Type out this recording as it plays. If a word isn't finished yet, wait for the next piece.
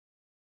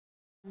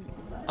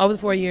Over the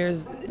 4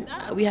 years,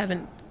 we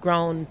haven't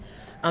grown,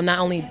 not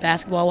only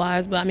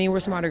basketball-wise, but I mean, we're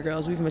smarter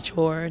girls. We've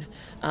matured,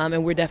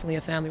 and we're definitely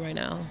a family right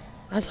now.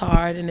 That's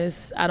hard, and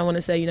I don't want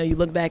to say, you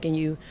look back and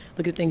you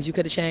look at things you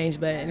could have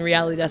changed, but in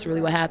reality, that's really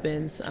what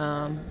happens.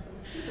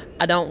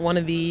 I don't want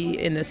to be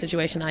in the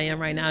situation I am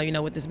right now,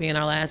 with this being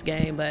our last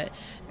game, but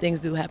things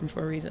do happen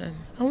for a reason.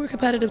 And we're a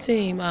competitive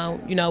team.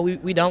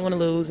 We don't want to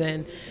lose,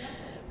 and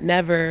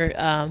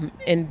never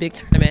in big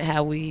tournament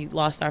have we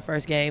lost our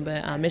first game,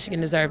 but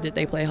Michigan deserved it.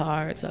 They play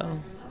hard, so.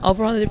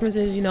 Overall, the difference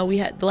is, we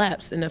had the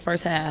laps in the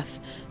first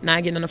half,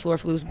 not getting on the floor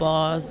for loose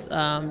balls.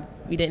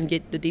 We didn't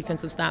get the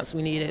defensive stops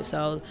we needed,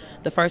 so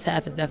the first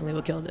half is definitely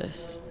what killed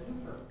us.